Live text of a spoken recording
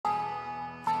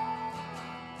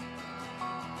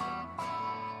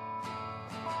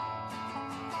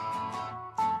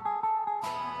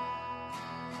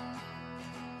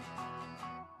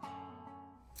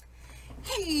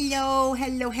Hello,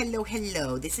 hello, hello,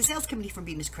 hello. This is Els coming from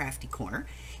Bead's Crafty Corner,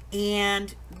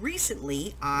 and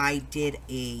recently I did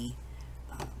a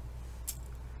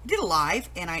live,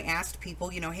 and I asked people,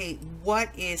 hey, what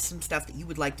is some stuff that you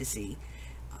would like to see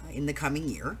in the coming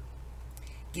year?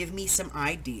 Give me some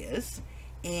ideas.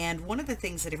 And one of the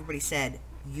things that everybody said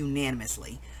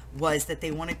unanimously was that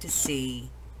they wanted to see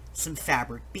some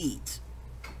fabric beads.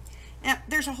 Now,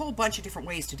 there's a whole bunch of different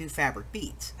ways to do fabric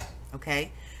beads,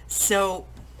 okay? So,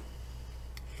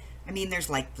 I mean, there's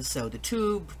like the sew the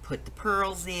tube, put the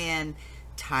pearls in,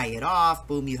 tie it off,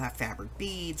 boom, you have fabric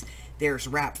beads. There's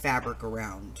wrap fabric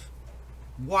around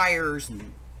wires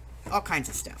and all kinds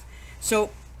of stuff. So,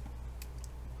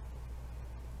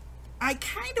 I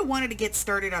kind of wanted to get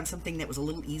started on something that was a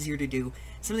little easier to do,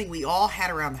 something we all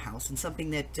had around the house, and something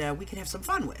that we could have some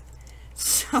fun with.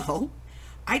 So,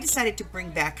 I decided to bring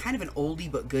back kind of an oldie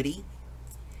but goodie.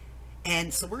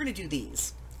 And so we're going to do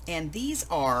these. And these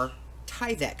are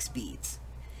Tyvek beads.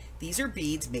 These are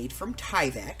beads made from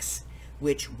Tyvek,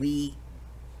 which we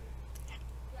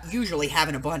usually have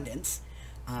in abundance.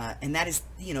 And that is,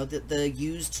 the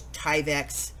used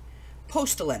Tyvek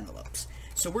postal envelopes.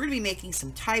 So we're going to be making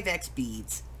some Tyvek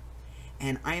beads.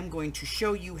 And I am going to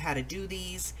show you how to do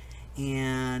these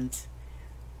and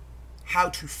how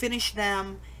to finish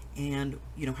them, and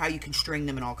how you can string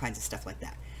them and all kinds of stuff like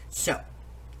that. So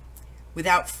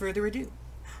without further ado,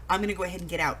 I'm going to go ahead and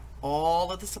get out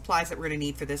all of the supplies that we're going to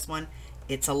need for this one.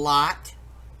 It's a lot.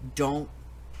 Don't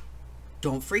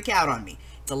freak out on me.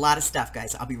 It's a lot of stuff,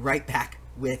 guys. I'll be right back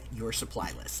with your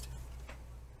supply list.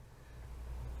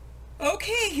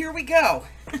 Okay, here we go.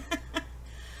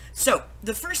 So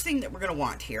the first thing that we're going to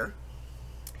want here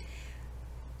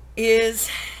is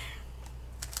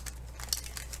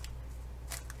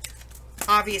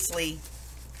obviously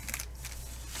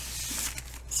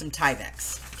some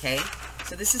Tyvek, okay?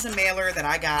 So this is a mailer that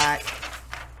I got,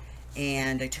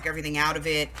 and I took everything out of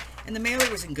it, and the mailer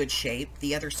was in good shape.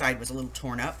 The other side was a little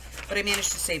torn up, but I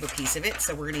managed to save a piece of it,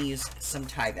 so we're going to use some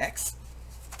Tyvek.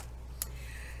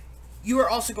 You are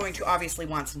also going to obviously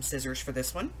want some scissors for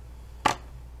this one.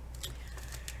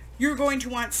 You're going to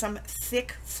want some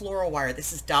thick floral wire.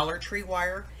 This is Dollar Tree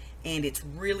wire, and it's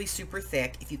really super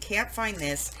thick. If you can't find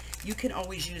this, you can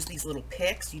always use these little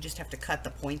picks. You just have to cut the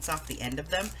points off the end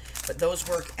of them, but those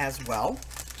work as well.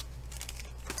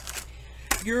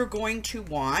 You're going to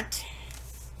want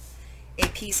a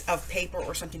piece of paper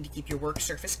or something to keep your work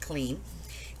surface clean.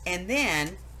 And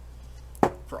then,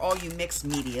 for all you mixed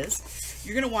medias,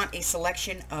 you're going to want a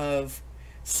selection of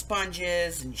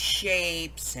sponges and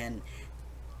shapes and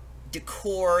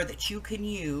decor that you can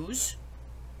use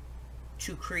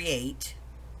to create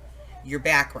your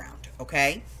background,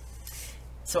 okay?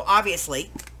 So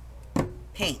obviously,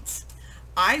 paints.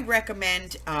 I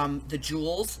recommend the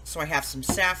jewels. So I have some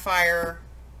sapphire,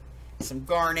 some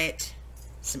garnet,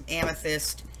 some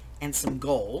amethyst, and some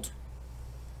gold.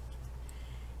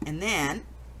 And then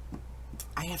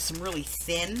I have some really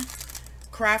thin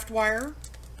craft wire.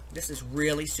 This is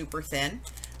really super thin.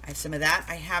 I have some of that.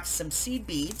 I have some seed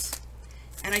beads,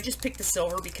 and I just picked the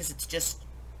silver because it's just,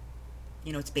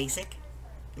 it's basic.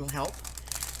 It'll help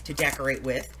to decorate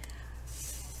with.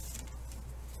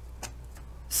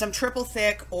 Some triple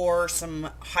thick or some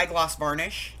high gloss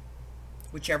varnish,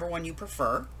 whichever one you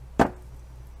prefer.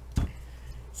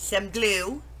 Some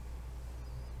glue,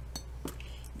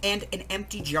 and an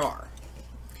empty jar.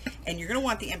 And you're going to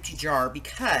want the empty jar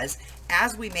because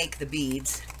as we make the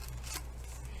beads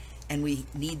and we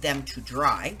need them to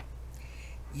dry,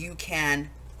 you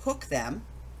can hook them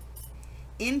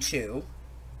into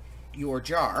your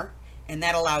jar, and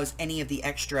that allows any of the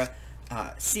extra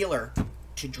sealer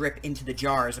to drip into the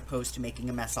jar as opposed to making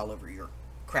a mess all over your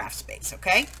craft space,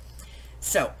 okay?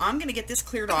 So I'm going to get this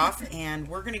cleared off, and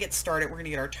we're going to get started. We're going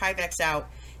to get our Tyvek out,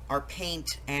 our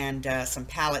paint, and some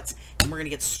palettes, and we're going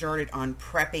to get started on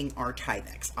prepping our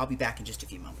Tyvek. I'll be back in just a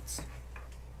few moments.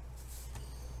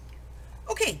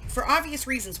 Okay, for obvious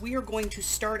reasons, we are going to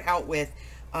start out with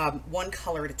one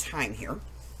color at a time here,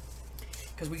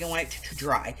 because we don't want it to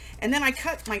dry. And then I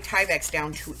cut my Tyvek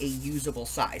down to a usable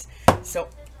size. So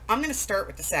I'm going to start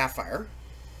with the sapphire.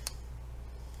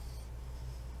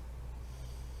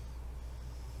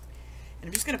 And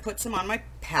I'm just going to put some on my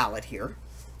palette here.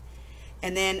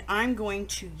 And then I'm going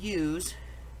to use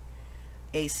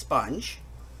a sponge.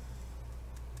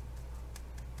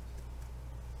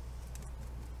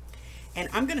 And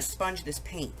I'm going to sponge this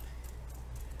paint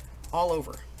all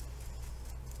over.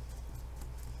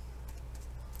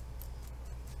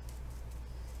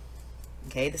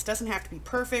 Okay, this doesn't have to be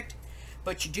perfect,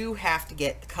 but you do have to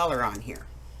get the color on here.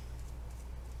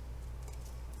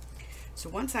 So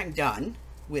once I'm done,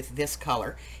 with this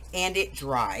color and it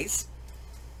dries,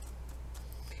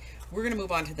 we're going to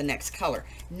move on to the next color.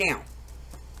 Now,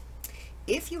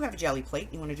 if you have a jelly plate,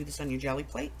 you want to do this on your jelly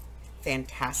plate,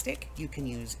 fantastic. You can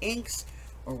use inks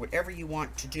or whatever you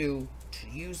want to do to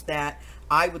use that.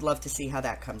 I would love to see how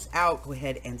that comes out. Go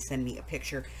ahead and send me a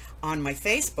picture on my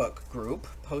Facebook group.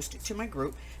 Post it to my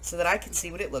group so that I can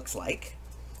see what it looks like.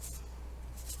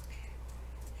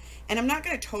 And I'm not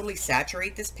going to totally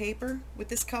saturate this paper with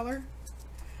this color.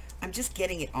 I'm just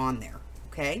getting it on there,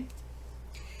 okay?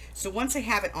 So once I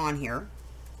have it on here,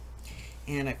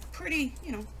 and I've pretty,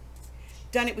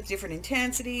 done it with different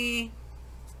intensity,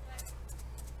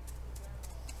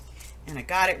 and I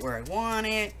got it where I want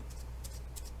it,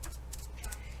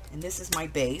 and this is my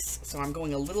base, so I'm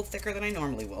going a little thicker than I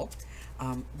normally will.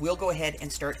 We'll go ahead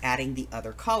and start adding the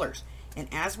other colors. And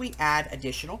as we add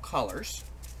additional colors,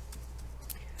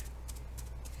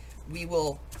 we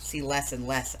will see less and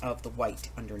less of the white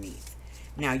underneath.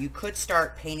 Now you could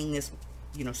start painting this,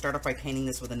 start off by painting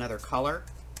this with another color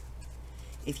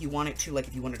if you wanted to, like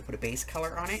if you wanted to put a base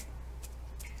color on it.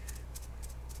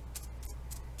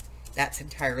 That's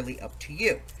entirely up to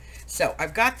you. So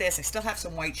I've got this, I still have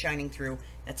some white shining through.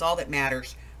 That's all that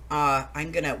matters.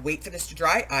 I'm gonna wait for this to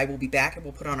dry. I will be back and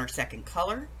we'll put on our second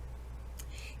color.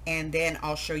 And then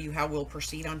I'll show you how we'll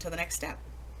proceed on to the next step.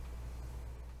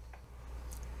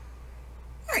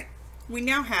 All right, we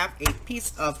now have a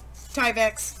piece of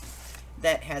Tyvek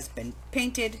that has been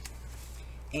painted.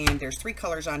 And there's 3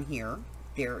 colors on here.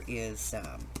 There is,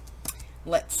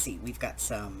 let's see, we've got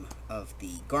some of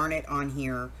the garnet on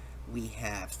here. We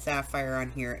have sapphire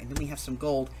on here, and then we have some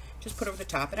gold just put over the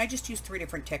top. And I just used 3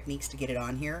 different techniques to get it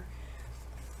on here,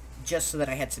 just so that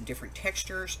I had some different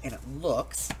textures, and it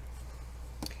looks.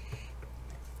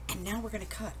 And now we're going to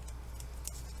cut.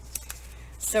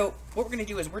 So what we're going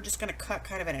to do is we're just going to cut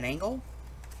kind of at an angle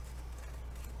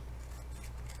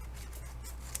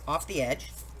off the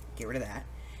edge. Get rid of that.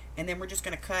 And then we're just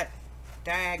going to cut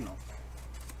diagonal.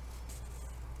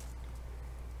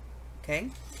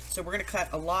 Okay? So we're going to cut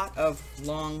a lot of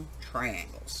long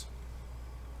triangles.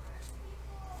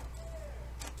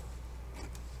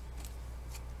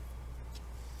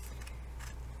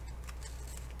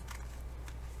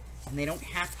 And they don't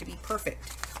have to be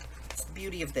perfect. That's the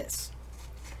beauty of this.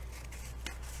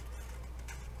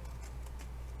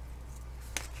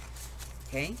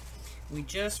 Okay? We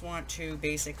just want to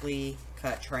basically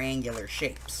cut triangular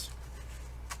shapes.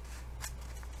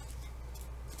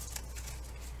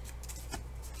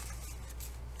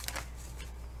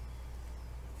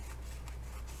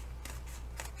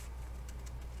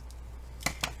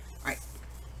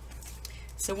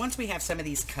 So once we have some of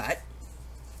these cut,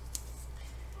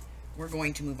 we're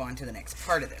going to move on to the next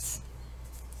part of this.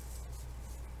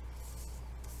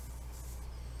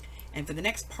 And for the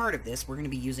next part of this, we're going to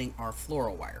be using our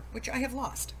floral wire, which I have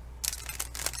lost.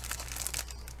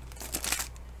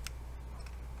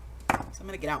 So I'm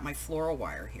going to get out my floral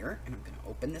wire here, and I'm going to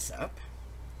open this up.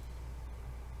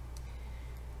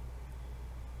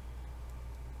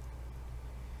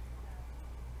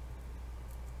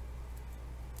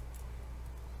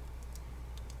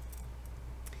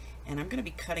 And I'm going to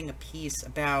be cutting a piece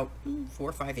about 4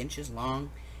 or 5 inches long.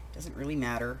 Doesn't really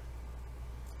matter.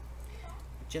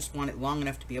 I just want it long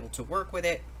enough to be able to work with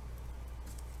it.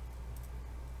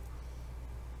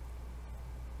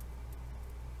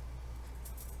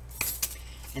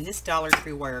 And this Dollar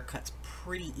Tree wire cuts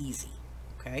pretty easy.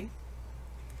 Okay?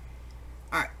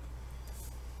 Alright.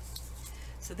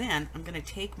 So then I'm going to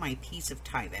take my piece of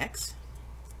Tyvek,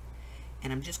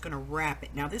 and I'm just going to wrap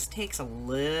it. Now this takes a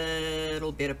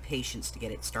little bit of patience to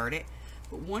get it started,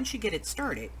 but once you get it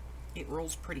started, it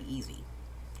rolls pretty easy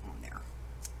on there.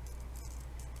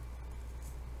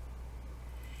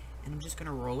 And I'm just going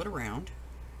to roll it around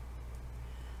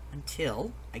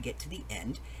until I get to the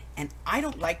end. And I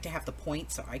don't like to have the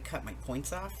points, so I cut my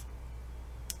points off.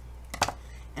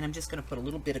 And I'm just going to put a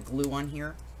little bit of glue on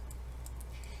here.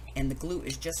 And the glue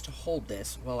is just to hold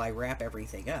this while I wrap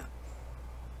everything up.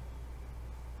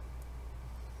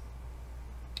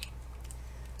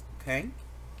 Okay,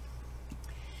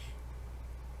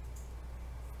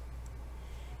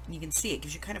 and you can see it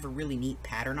gives you kind of a really neat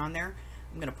pattern on there.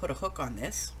 I'm going to put a hook on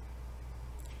this,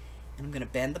 and I'm going to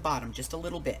bend the bottom just a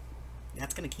little bit.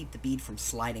 That's going to keep the bead from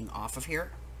sliding off of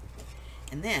here.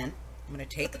 And then I'm going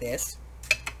to take this,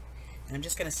 and I'm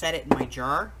just going to set it in my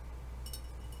jar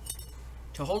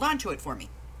to hold on to it for me.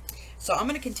 So I'm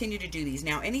going to continue to do these.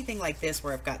 Now anything like this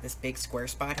where I've got this big square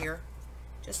spot here,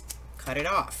 just cut it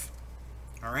off.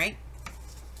 All right.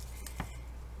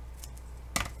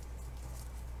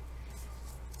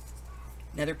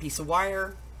 Another piece of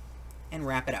wire. and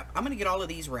wrap it up. I'm going to get all of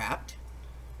these wrapped.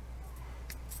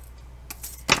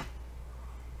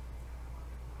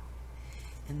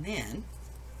 And then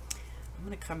I'm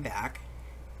going to come back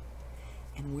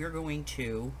and we're going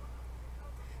to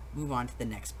move on to the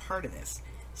next part of this.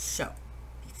 So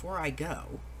before I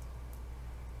go,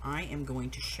 I am going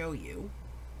to show you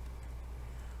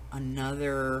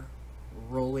another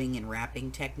rolling and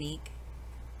wrapping technique.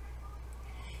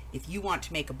 If you want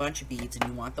to make a bunch of beads and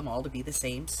you want them all to be the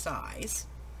same size,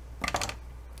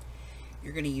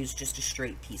 you're going to use just a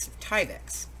straight piece of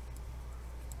Tyvek.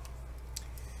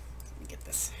 Let me get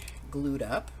this glued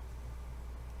up.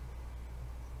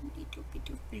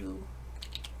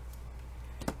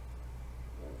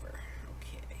 Over.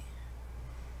 Okay.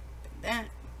 Like that.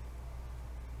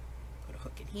 Put a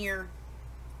hook in here,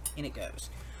 and it goes.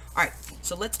 All right,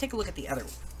 so let's take a look at the other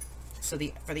one. So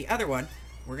for the other one,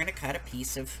 we're going to cut a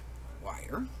piece of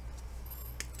wire,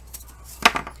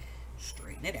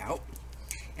 straighten it out,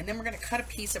 and then we're going to cut a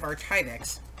piece of our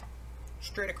Tyvek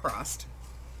straight across.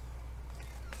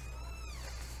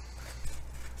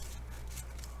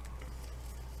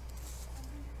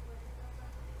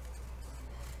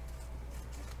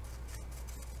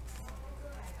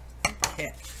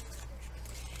 Okay.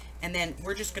 And then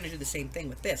we're just going to do the same thing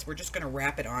with this. We're just going to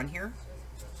wrap it on here.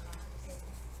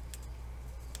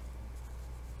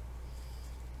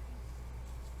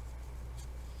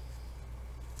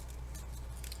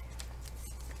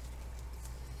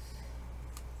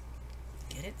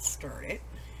 Get it started.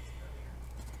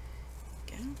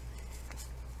 Okay.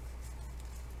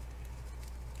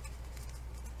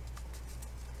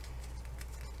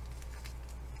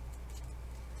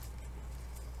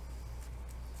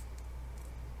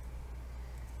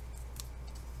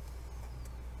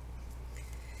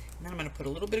 And then I'm going to put a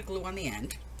little bit of glue on the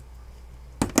end.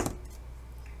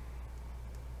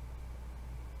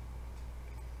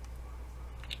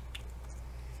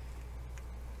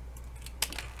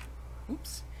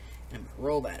 Oops. And I'm going to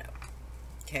roll that up.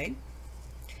 Okay.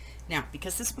 Now,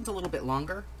 because this one's a little bit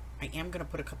longer, I am going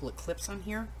to put a couple of clips on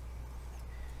here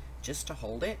just to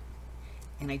hold it.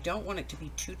 And I don't want it to be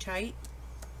too tight,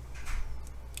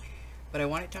 but I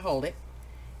want it to hold it.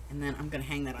 And then I'm going to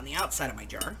hang that on the outside of my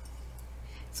jar.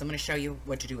 So I'm going to show you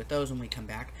what to do with those when we come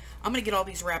back. I'm going to get all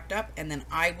these wrapped up, and then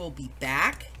I will be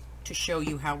back to show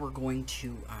you how we're going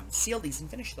to seal these and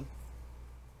finish them.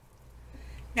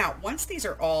 Now, once these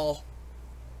are all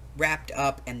wrapped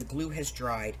up and the glue has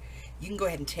dried, you can go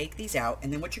ahead and take these out,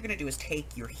 and then what you're going to do is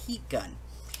take your heat gun,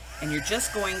 and you're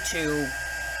just going to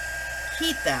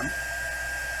heat them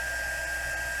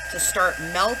to start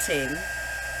melting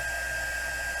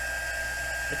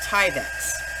the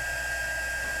Tyvek.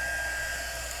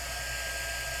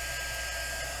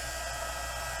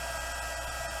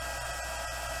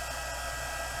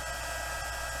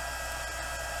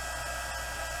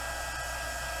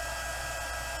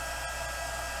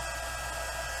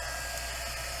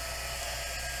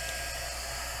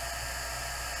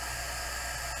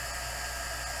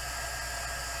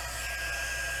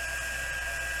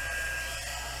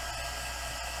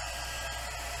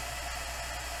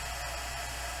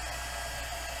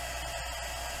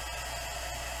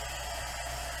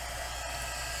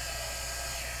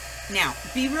 Now,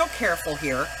 be real careful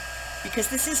here, because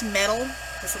this is metal,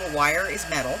 this little wire is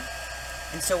metal,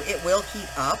 and so it will heat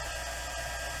up,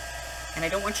 and I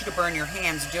don't want you to burn your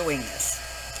hands doing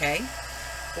this, okay?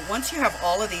 But once you have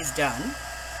all of these done,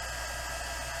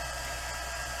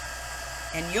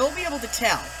 and you'll be able to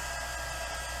tell,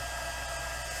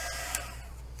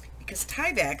 because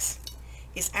Tyvek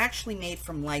is actually made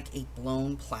from like a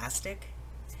blown plastic,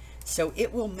 so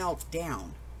it will melt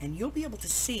down, and you'll be able to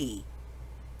see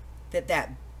that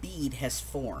that bead has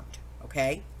formed,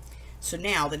 okay? So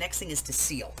now the next thing is to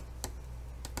seal.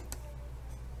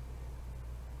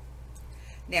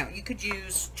 Now, you could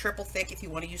use triple thick if you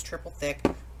want to use triple thick.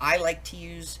 I like to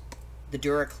use the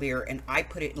DuraClear, and I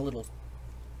put it in a little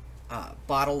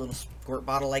bottle, little squirt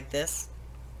bottle like this.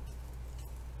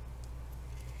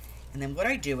 And then what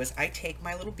I do is I take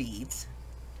my little beads,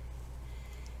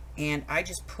 and I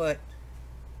just put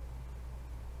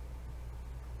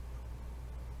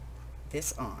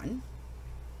this on,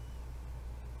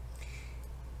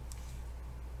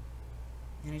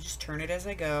 and I just turn it as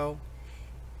I go,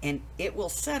 and it will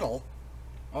settle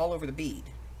all over the bead,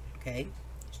 okay?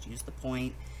 Just use the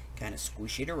point, kind of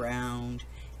squish it around,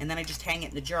 and then I just hang it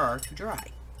in the jar to dry.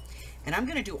 And I'm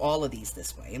going to do all of these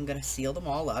this way. I'm going to seal them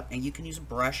all up, and you can use a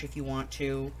brush if you want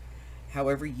to,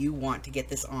 however you want to get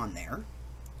this on there.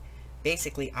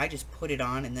 Basically, I just put it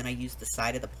on, and then I use the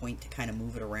side of the point to kind of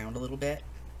move it around a little bit.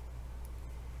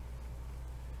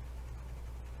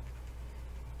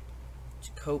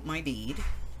 coat my bead,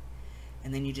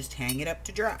 and then you just hang it up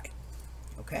to dry.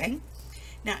 Okay?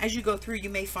 Now, as you go through, you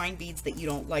may find beads that you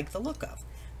don't like the look of,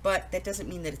 but that doesn't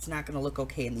mean that it's not going to look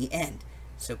okay in the end.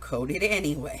 So coat it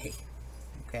anyway.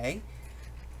 Okay?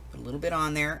 Put a little bit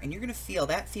on there, and you're going to feel,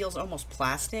 that feels almost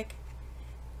plastic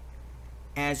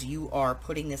as you are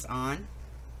putting this on.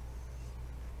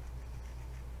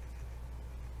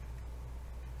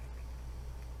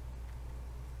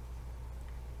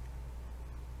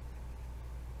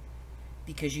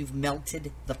 Because you've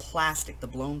melted the plastic, the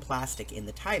blown plastic in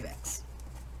the Tyvek.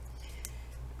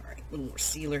 All right, a little more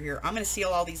sealer here. I'm going to seal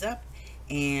all these up,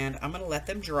 and I'm going to let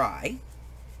them dry,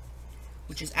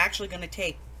 which is actually going to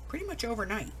take pretty much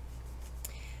overnight.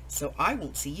 So I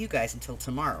won't see you guys until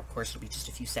tomorrow. Of course, it'll be just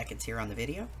a few seconds here on the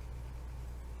video.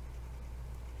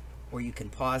 Or you can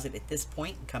pause it at this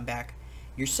point and come back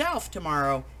yourself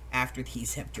tomorrow after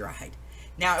these have dried.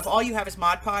 Now, if all you have is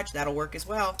Mod Podge, that'll work as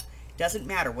well. Doesn't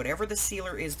matter, whatever the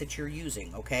sealer is that you're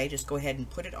using, okay? Just go ahead and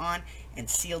put it on and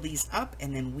seal these up,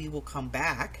 and then we will come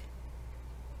back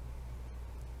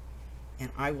and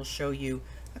I will show you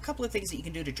a couple of things that you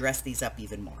can do to dress these up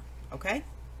even more, okay?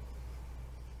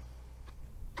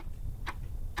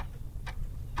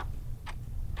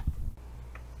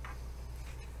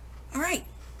 All right,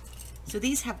 so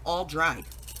these have all dried,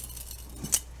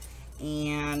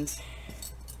 and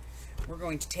we're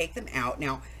going to take them out.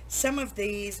 Now, some of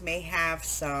these may have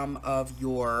some of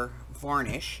your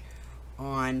varnish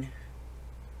on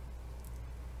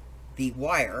the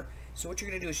wire. So what you're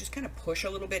going to do is just kind of push a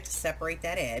little bit to separate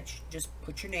that edge. Just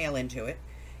put your nail into it,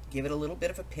 give it a little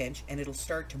bit of a pinch, and it'll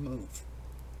start to move.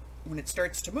 When it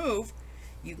starts to move,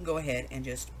 you can go ahead and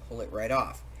just pull it right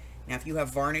off. Now, if you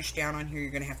have varnish down on here,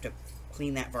 you're going to have to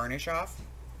clean that varnish off.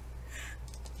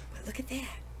 But look at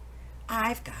that.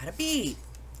 I've got a bead.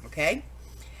 Okay?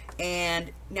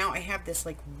 And now I have this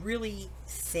like really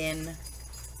thin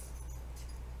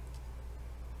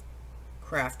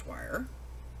craft wire.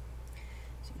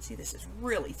 So you can see this is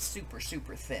really super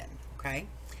thin. Okay?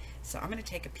 So I'm going to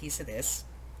take a piece of this,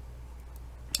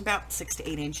 about 6 to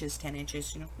 8 inches, 10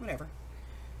 inches, you know, whatever.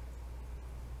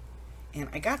 And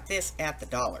I got this at the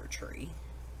Dollar Tree.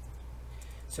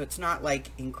 So it's not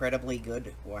like incredibly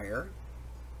good wire.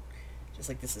 Just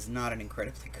like this is not an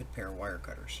incredibly good pair of wire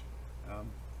cutters.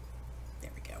 There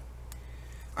we go.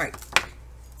 Alright.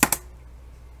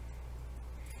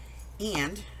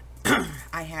 And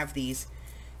I have these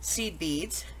seed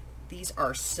beads. These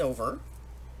are silver.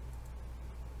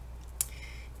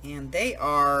 And they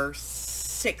are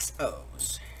 6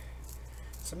 O's.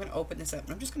 So I'm going to open this up,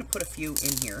 and I'm just going to put a few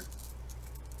in here.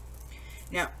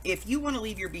 Now, if you want to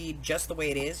leave your bead just the way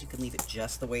it is, you can leave it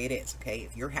just the way it is, okay?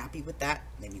 If you're happy with that,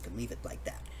 then you can leave it like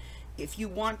that. If you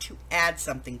want to add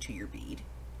something to your bead,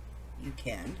 you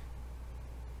can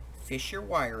fish your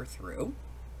wire through,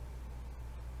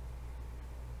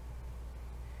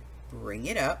 bring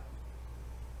it up,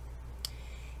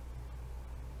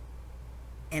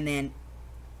 and then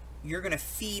you're going to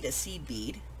feed a seed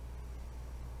bead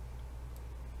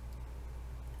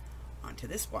onto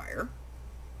this wire.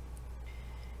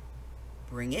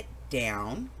 Bring it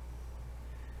down,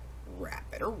 wrap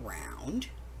it around.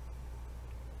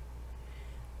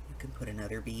 You can put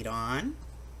another bead on.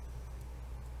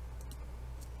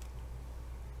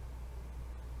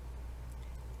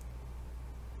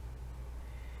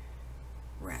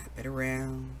 Wrap it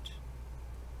around.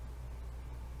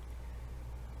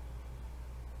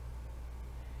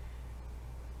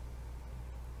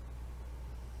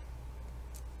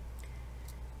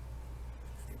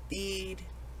 Another bead.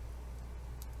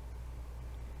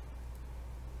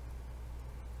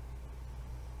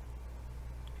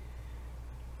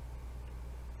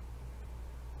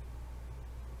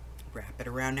 Wrap it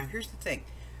around. Now here's the thing.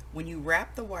 When you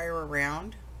wrap the wire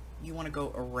around, you want to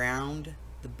go around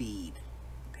the bead.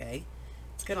 Okay?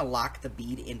 It's going to lock the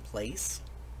bead in place.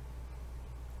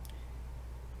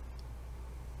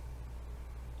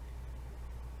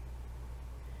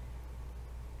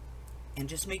 And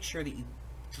just make sure that you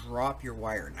drop your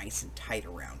wire nice and tight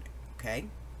around it. Okay?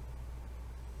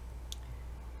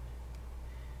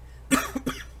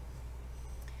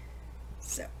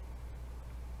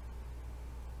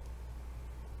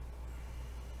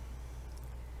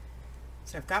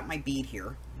 So I've got my bead here.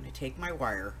 I'm going to take my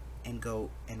wire and go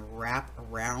and wrap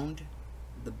around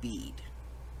the bead.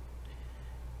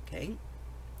 Okay?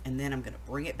 And then I'm going to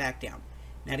bring it back down.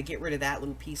 Now to get rid of that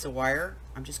little piece of wire,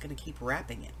 I'm just going to keep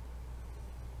wrapping it.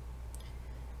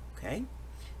 Okay?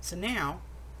 So now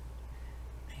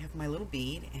I have my little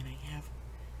bead, and I have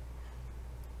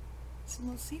some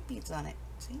little seed beads on it.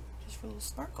 See? Just for a little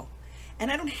sparkle.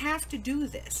 And I don't have to do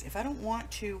this. If I don't want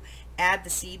to add the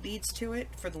seed beads to it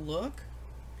for the look,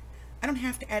 I don't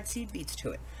have to add seed beads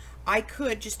to it. I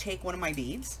could just take one of my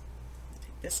beads,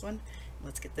 take this one,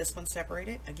 let's get this one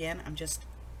separated. Again, I'm just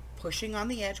pushing on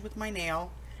the edge with my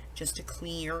nail just to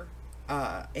clear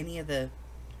any of the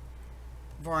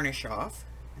varnish off.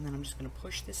 And then I'm just going to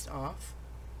push this off,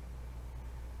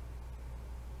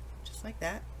 just like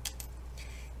that.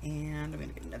 And I'm going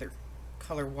to get another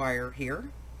color wire here.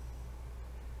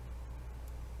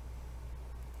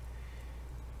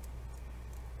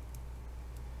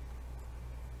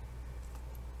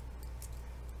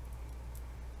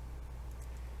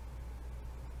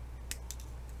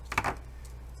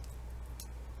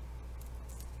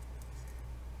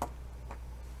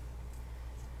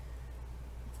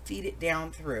 Feed it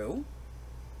down through,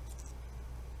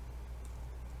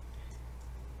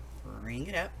 bring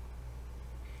it up,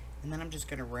 and then I'm just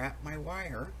going to wrap my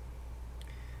wire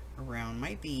around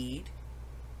my bead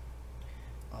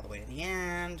all the way to the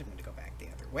end. I'm going to go back the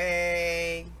other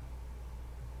way.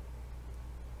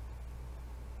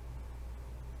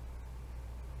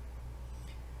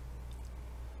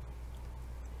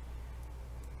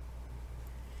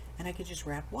 And I could just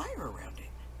wrap wire around it.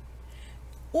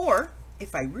 Or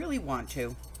if I really want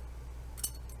to,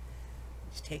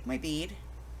 just take my bead,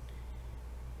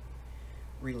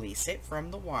 release it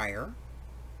from the wire,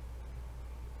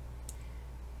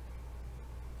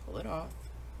 pull it off,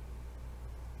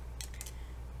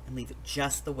 and leave it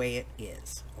just the way it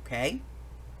is, okay?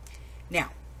 Now,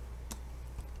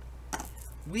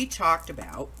 we talked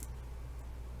about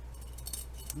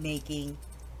making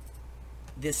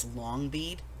this long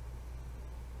bead,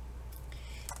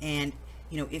 and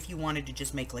you know, if you wanted to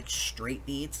just make like straight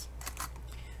beads.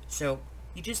 So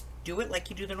you just do it like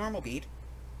you do the normal bead.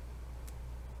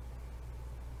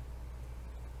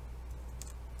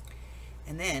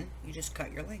 And then you just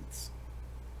cut your lengths.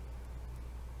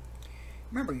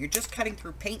 Remember, you're just cutting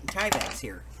through paint and Tyvek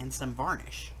here and some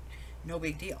varnish. No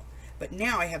big deal. But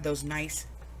now I have those nice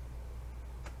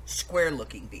square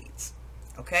looking beads.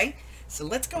 Okay? So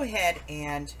let's go ahead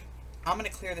and I'm going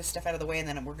to clear this stuff out of the way, and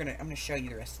then I'm going to show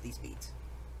you the rest of these beads.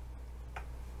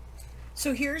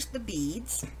 So here's the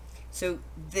beads. So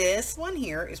this one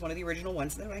here is one of the original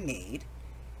ones that I made,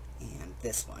 and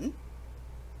this one.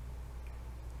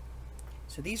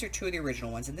 So these are two of the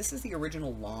original ones, and this is the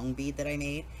original long bead that I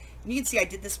made. And you can see I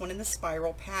did this one in the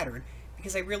spiral pattern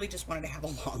because I really just wanted to have a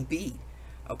long bead.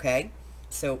 Okay,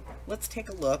 so let's take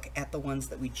a look at the ones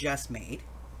that we just made.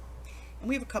 And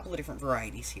we have a couple of different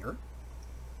varieties here.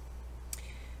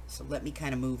 So let me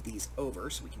kind of move these over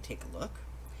so we can take a look.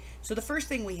 So the first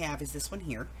thing we have is this one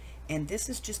here, and this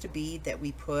is just a bead that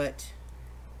we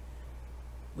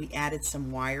added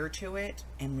some wire to it,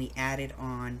 and we added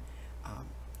on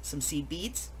some seed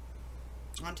beads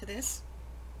onto this,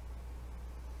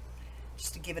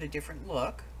 just to give it a different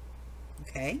look.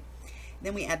 Okay,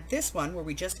 then we add this one where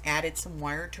we just added some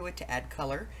wire to it to add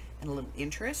color and a little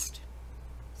interest.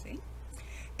 See?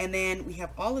 And then we have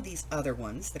all of these other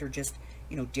ones that are just,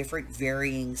 you know, different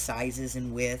varying sizes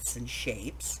and widths and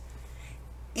shapes.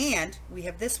 And we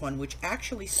have this one, which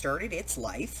actually started its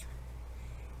life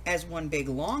as one big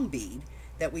long bead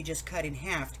that we just cut in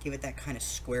half to give it that kind of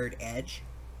squared edge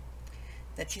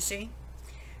that you see.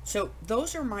 So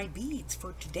those are my beads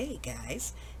for today,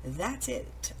 guys. That's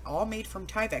it. All made from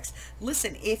Tyvek.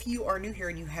 Listen, if you are new here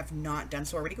and you have not done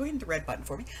so already, go ahead and hit the red button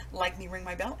for me. Like me, ring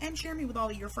my bell, and share me with all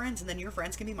of your friends. And then your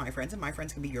friends can be my friends, and my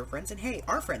friends can be your friends. And hey,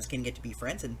 our friends can get to be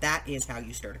friends. And that is how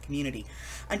you start a community.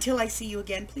 Until I see you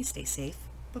again, please stay safe.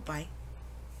 Bye-bye.